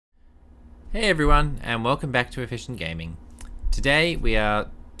Hey everyone, and welcome back to Efficient Gaming. Today we are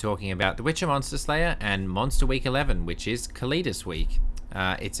talking about The Witcher Monster Slayer and Monster Week 11, which is Calidus Week.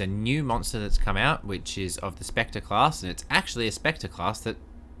 It's a new monster that's come out, which is of the Spectre class, and it's actually a Spectre class that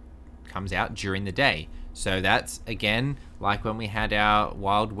comes out during the day. So that's, again, like when we had our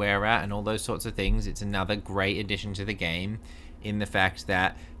Wild Were-Rat and all those sorts of things, it's another great addition to the game in the fact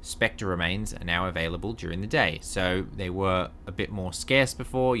that Spectre remains are now available during the day. So they were a bit more scarce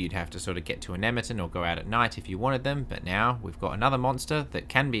before. You'd have to sort of get to a Nemeton or go out at night if you wanted them, but now we've got another monster that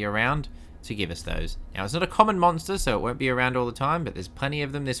can be around to give us those. Now, it's not a common monster, so it won't be around all the time, but there's plenty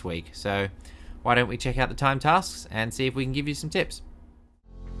of them this week. So why don't we check out the time tasks and see if we can give you some tips.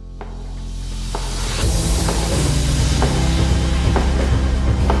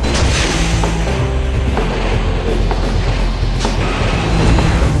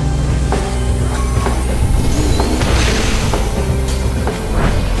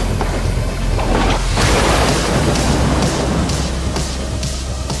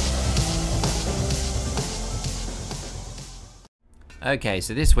 Okay,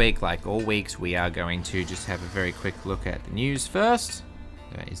 so this week, like all weeks, we are going to just have a very quick look at the news first.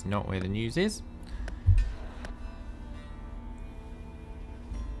 That is not where the news is.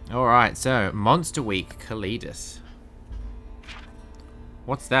 Alright, so Monster Week Calidus.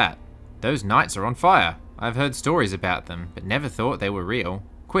 What's that? Those knights are on fire. I've heard stories about them, but never thought they were real.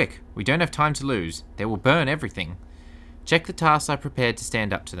 Quick, we don't have time to lose. They will burn everything. Check the tasks I prepared to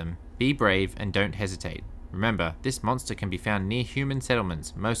stand up to them. Be brave and don't hesitate. Remember, this monster can be found near human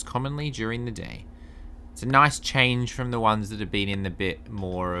settlements, most commonly during the day. It's a nice change from the ones that have been in the bit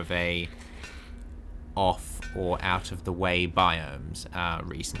more of a off or out of the way biomes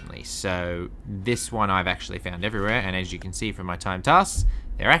recently. So this one I've actually found everywhere, and as you can see from my time tasks,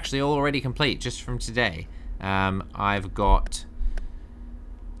 they're actually all already complete just from today. I've got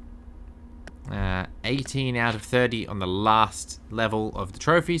 18 out of 30 on the last level of the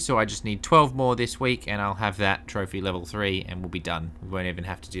trophy, so I just need 12 more this week and I'll have that trophy level 3 and we'll be done. We won't even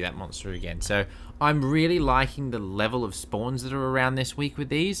have to do that monster again. So I'm really liking the level of spawns that are around this week with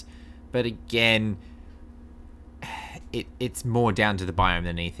these, but again, it's more down to the biome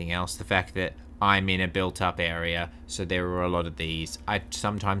than anything else. The fact that I'm in a built-up area, so there are a lot of these. I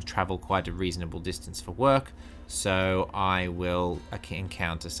sometimes travel quite a reasonable distance for work, so I will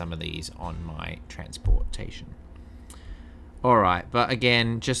encounter some of these on my transportation. Alright, but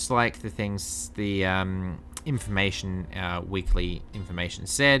again, just like the things, the information, weekly information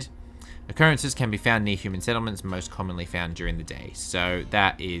said, occurrences can be found near human settlements, most commonly found during the day. So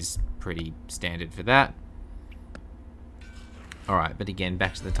that is pretty standard for that. Alright, but again,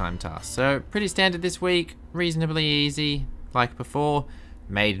 back to the time task. So, pretty standard this week, reasonably easy, like before.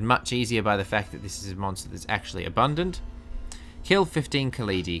 Made much easier by the fact that this is a monster that's actually abundant. Kill 15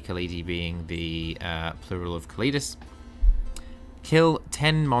 Calidi, Calidi being the plural of Calidus. Kill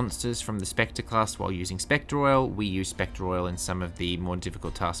 10 monsters from the Spectre class while using Spectre Oil. We use Spectre Oil in some of the more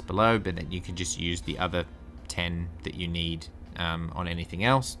difficult tasks below, but then you can just use the other 10 that you need on anything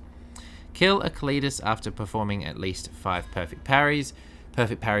else. Kill a Calidus after performing at least 5 perfect parries.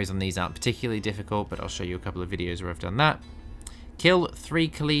 Perfect parries on these aren't particularly difficult, but I'll show you a couple of videos where I've done that. Kill 3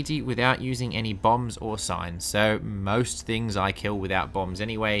 Calidi without using any bombs or signs. So most things I kill without bombs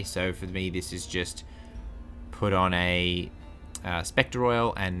anyway, so for me this is just put on a Spectre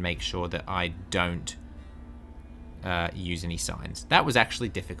Oil and make sure that I don't use any signs. That was actually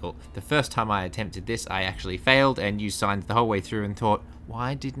difficult. The first time I attempted this, I actually failed and used signs the whole way through and thought,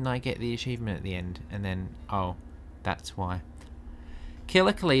 why didn't I get the achievement at the end? And then, oh, that's why. Kill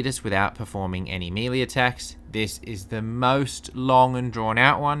a Calidus without performing any melee attacks. This is the most long and drawn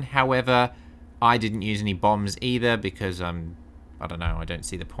out one. However, I didn't use any bombs either because I don't know, I don't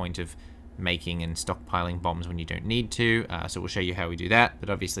see the point of making and stockpiling bombs when you don't need to. So we'll show you how we do that. But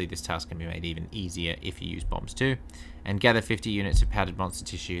obviously this task can be made even easier if you use bombs too. And gather 50 units of powdered monster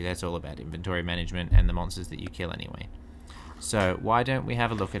tissue. That's all about inventory management and the monsters that you kill anyway. So why don't we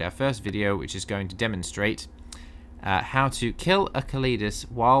have a look at our first video, which is going to demonstrate how to kill a Calidus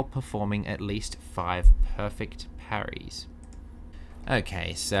while performing at least 5 perfect parries.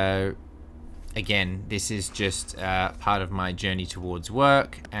 Okay, so again, this is just part of my journey towards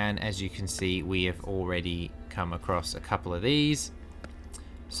work, and as you can see, we have already come across a couple of these.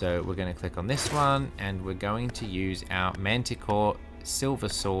 So we're going to click on this one, and we're going to use our Manticore Silver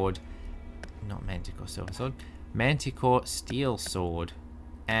Sword, not Manticore Silver Sword, Manticore Steel Sword,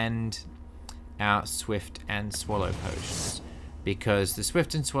 and our Swift and Swallow potions. because the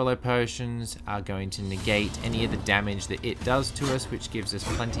Swift and Swallow potions are going to negate any of the damage that it does to us, which gives us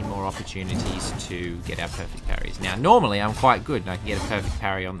plenty more opportunities to get our perfect parries. Now, normally I'm quite good and I can get a perfect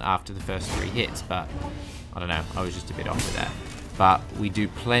parry on after the first 3 hits, but I don't know, I was just a bit off with that. But we do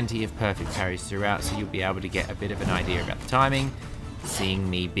plenty of perfect parries throughout, so you'll be able to get a bit of an idea about the timing. Seeing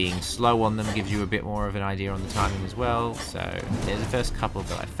me being slow on them gives you a bit more of an idea on the timing as well. So there's the first couple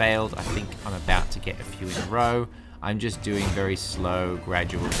that I failed. I think I'm about to get a few in a row. I'm just doing very slow,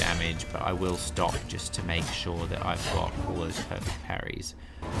 gradual damage, but I will stop just to make sure that I've got all those perfect parries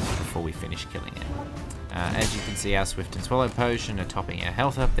before we finish killing it. As you can see, our Swift and Swallow potion are topping our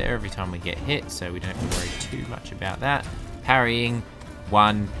health up there every time we get hit, so we don't have to worry too much about that. Parrying,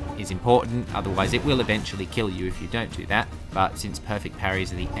 1, is important, otherwise it will eventually kill you if you don't do that. But since perfect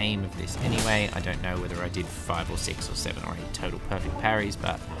parries are the aim of this anyway, I don't know whether I did 5 or 6 or 7 or 8 total perfect parries,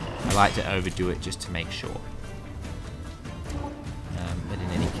 but I like to overdo it just to make sure. But in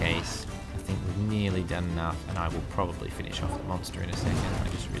any case, I think we've nearly done enough, and I will probably finish off the monster in a second. I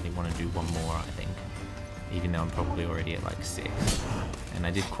just really want to do one more, I think, even though I'm probably already at like 6. And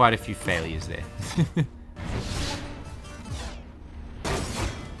I did quite a few failures there.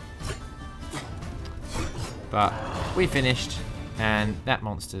 But we finished, and that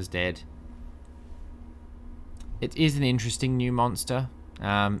monster's dead. It is an interesting new monster.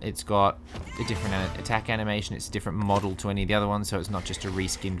 It's got a different attack animation. It's a different model to any of the other ones, so it's not just a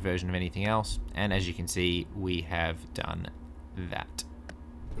reskinned version of anything else. And as you can see, we have done that.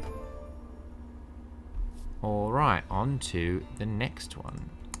 Alright, on to the next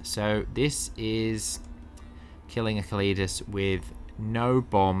one. So this is killing a Calidus with no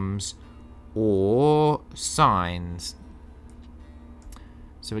bombs or signs.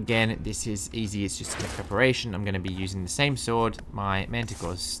 So again, this is easy, it's just a preparation. I'm going to be using the same sword, my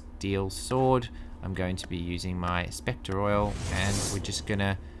Manticore Steel sword. I'm going to be using my Spectre Oil, and we're just going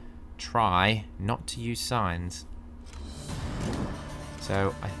to try not to use signs.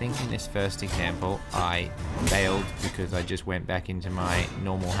 So I think in this first example, I failed because I just went back into my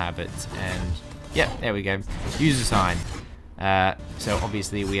normal habits, and yep, there we go, use a sign. So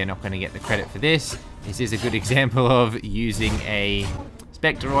obviously we are not going to get the credit for this. This is a good example of using a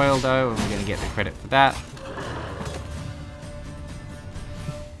Spectre Oil though, and we're going to get the credit for that.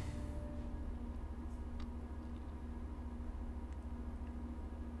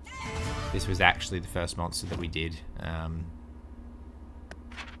 This was actually the first monster that we did.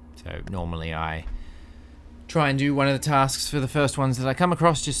 So normally I try and do one of the tasks for the first ones that I come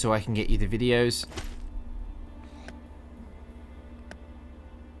across just so I can get you the videos.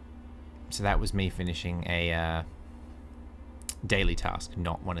 So that was me finishing a daily task,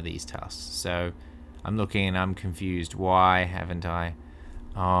 not one of these tasks. So I'm looking and I'm confused. Why haven't I?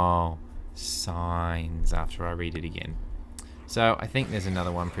 Oh, signs after I read it again. So I think there's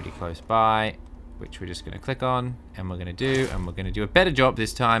another one pretty close by, which we're just going to click on, and we're going to do a better job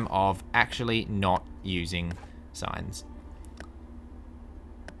this time of actually not using signs.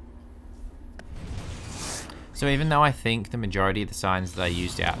 So even though I think the majority of the signs that I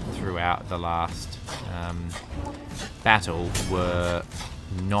used out throughout the last battle were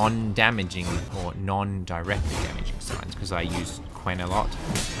non-damaging or non-directly damaging signs, because I used Quen a lot,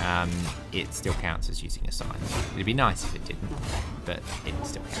 it still counts as using a sign. It'd be nice if it didn't, but it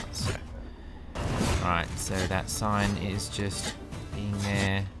still counts. So. Alright, so that sign is just being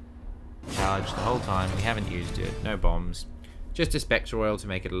there, charged the whole time. We haven't used it, no bombs. Just a Spectre Oil to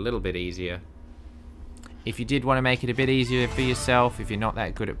make it a little bit easier. If you did want to make it a bit easier for yourself, if you're not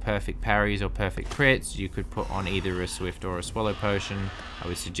that good at perfect parries or perfect crits, you could put on either a Swift or a Swallow potion. I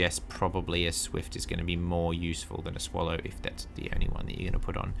would suggest probably a Swift is going to be more useful than a Swallow if that's the only one that you're going to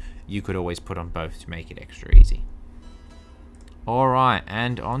put on. You could always put on both to make it extra easy. Alright,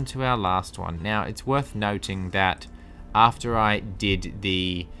 and on to our last one. Now, it's worth noting that after I did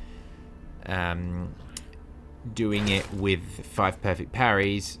the doing it with 5 perfect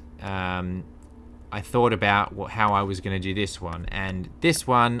parries, I thought about how I was going to do this one, and this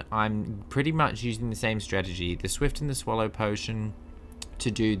one I'm pretty much using the same strategy, the Swift and the Swallow potion, to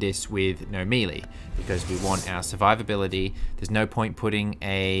do this with no melee, because we want our survivability. There's no point putting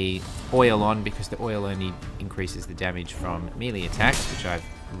a oil on because the oil only increases the damage from melee attacks, which I've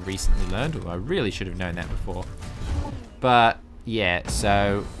recently learned, although I really should have known that before. But yeah,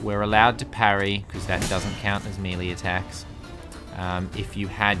 so we're allowed to parry because that doesn't count as melee attacks. If you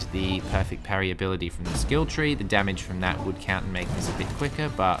had the perfect parry ability from the skill tree, the damage from that would count and make this a bit quicker,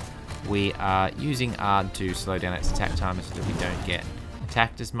 but we are using Ard to slow down its attack timer so that we don't get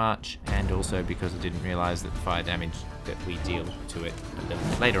attacked as much, and also because I didn't realize that the fire damage that we deal to it a little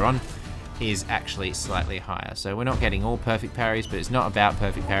bit later on is actually slightly higher. So we're not getting all perfect parries, but it's not about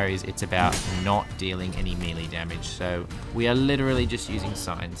perfect parries, it's about not dealing any melee damage. So we are literally just using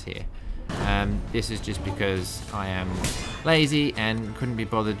signs here. This is just because I am lazy and couldn't be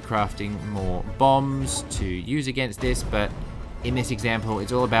bothered crafting more bombs to use against this, but in this example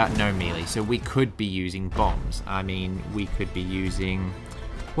it's all about no melee, so we could be using bombs. I mean, we could be using...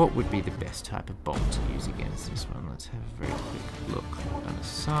 What would be the best type of bomb to use against this one? Let's have a very quick look on the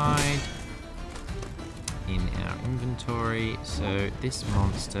side in our inventory. So this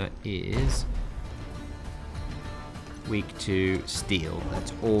monster is weak to steel.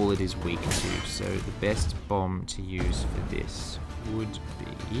 That's all it is weak to. So the best bomb to use for this would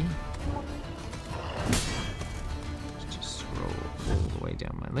be... Let's just scroll all the way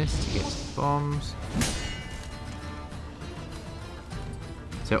down my list to get to the bombs.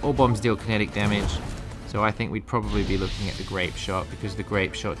 So all bombs deal kinetic damage, so I think we'd probably be looking at the grape shot, because the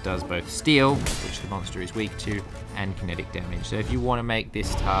grape shot does both steel, which the monster is weak to, and kinetic damage. So if you want to make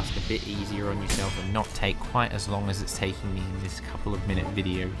this task a bit easier on yourself and not take quite as long as it's taking me in this couple of minute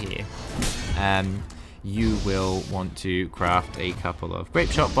video here, you will want to craft a couple of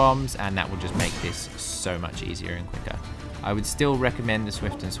grape shot bombs, and that will just make this so much easier and quicker. I would still recommend the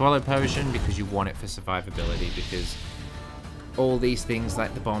Swift and Swallow potion because you want it for survivability, because all these things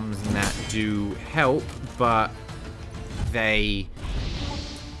like the bombs and that do help, but they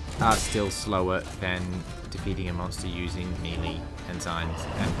are still slower than defeating a monster using melee and signs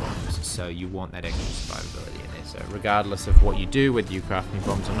and bombs. So you want that extra survivability in there. So regardless of what you do, whether you craft any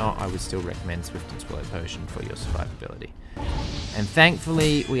bombs or not, I would still recommend Swift and Swallow potion for your survivability. And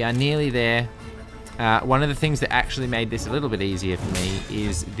thankfully we are nearly there. One of the things that actually made this a little bit easier for me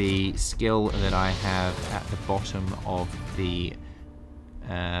is the skill that I have at the bottom of the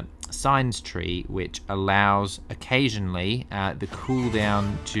signs tree, which allows occasionally the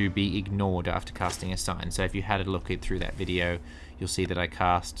cooldown to be ignored after casting a sign. So if you had a look through that video, you'll see that I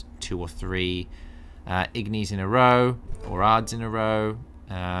cast 2 or 3 Ignis in a row, or Ards in a row,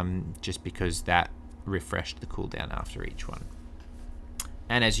 just because that refreshed the cooldown after each one.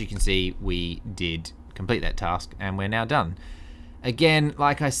 And as you can see, we did complete that task, and we're now done. Again,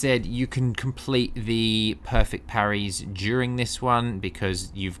 like I said, you can complete the perfect parries during this one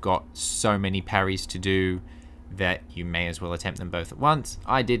because you've got so many parries to do that you may as well attempt them both at once.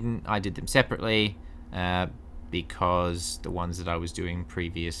 I didn't. I did them separately because the ones that I was doing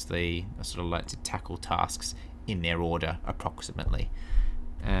previously, I sort of like to tackle tasks in their order approximately.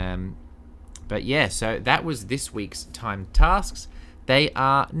 But yeah, so that was this week's timed tasks. They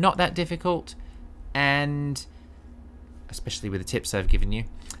are not that difficult, and especially with the tips I've given you.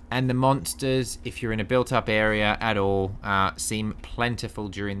 And the monsters, if you're in a built-up area at all, seem plentiful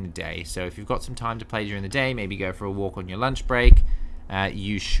during the day. So if you've got some time to play during the day, maybe go for a walk on your lunch break,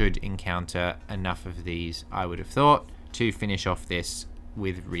 you should encounter enough of these, I would have thought, to finish off this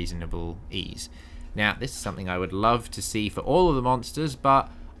with reasonable ease. Now, this is something I would love to see for all of the monsters, but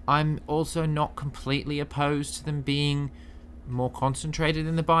I'm also not completely opposed to them being more concentrated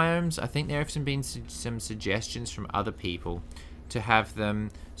in the biomes. I think there have been some suggestions from other people to have them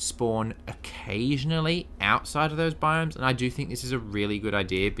spawn occasionally outside of those biomes, and I do think this is a really good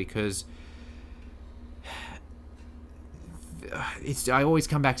idea because I always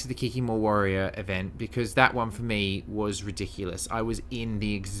come back to the Kikimor Warrior event because that one for me was ridiculous. I was in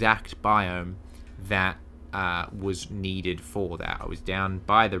the exact biome that was needed for that. I was down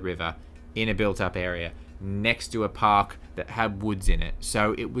by the river in a built-up area next to a park that had woods in it.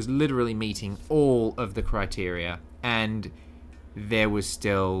 So it was literally meeting all of the criteria, and there was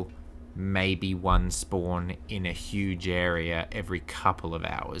still maybe one spawn in a huge area every couple of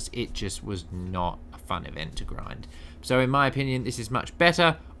hours. It just was not a fun event to grind. So in my opinion, this is much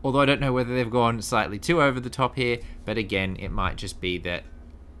better, although I don't know whether they've gone slightly too over the top here, but again, it might just be that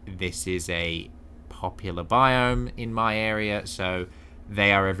this is a popular biome in my area, so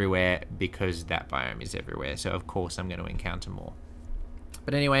they are everywhere because that biome is everywhere. So of course I'm going to encounter more.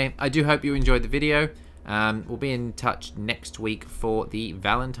 But anyway, I do hope you enjoyed the video. We'll be in touch next week for the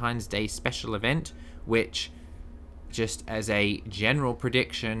Valentine's Day special event, which, just as a general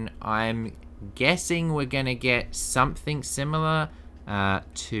prediction, I'm guessing we're going to get something similar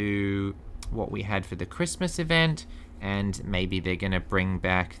to what we had for the Christmas event, and maybe they're going to bring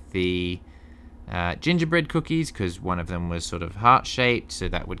back the gingerbread cookies because one of them was sort of heart-shaped, so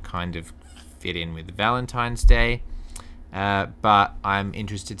that would kind of fit in with Valentine's Day. But I'm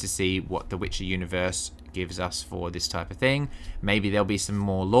interested to see what the Witcher universe gives us for this type of thing. Maybe there'll be some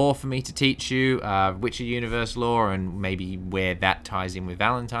more lore for me to teach you, Witcher universe lore, and maybe where that ties in with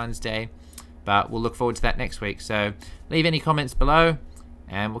Valentine's Day. But we'll look forward to that next week. So leave any comments below,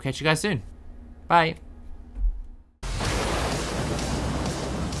 and we'll catch you guys soon. Bye.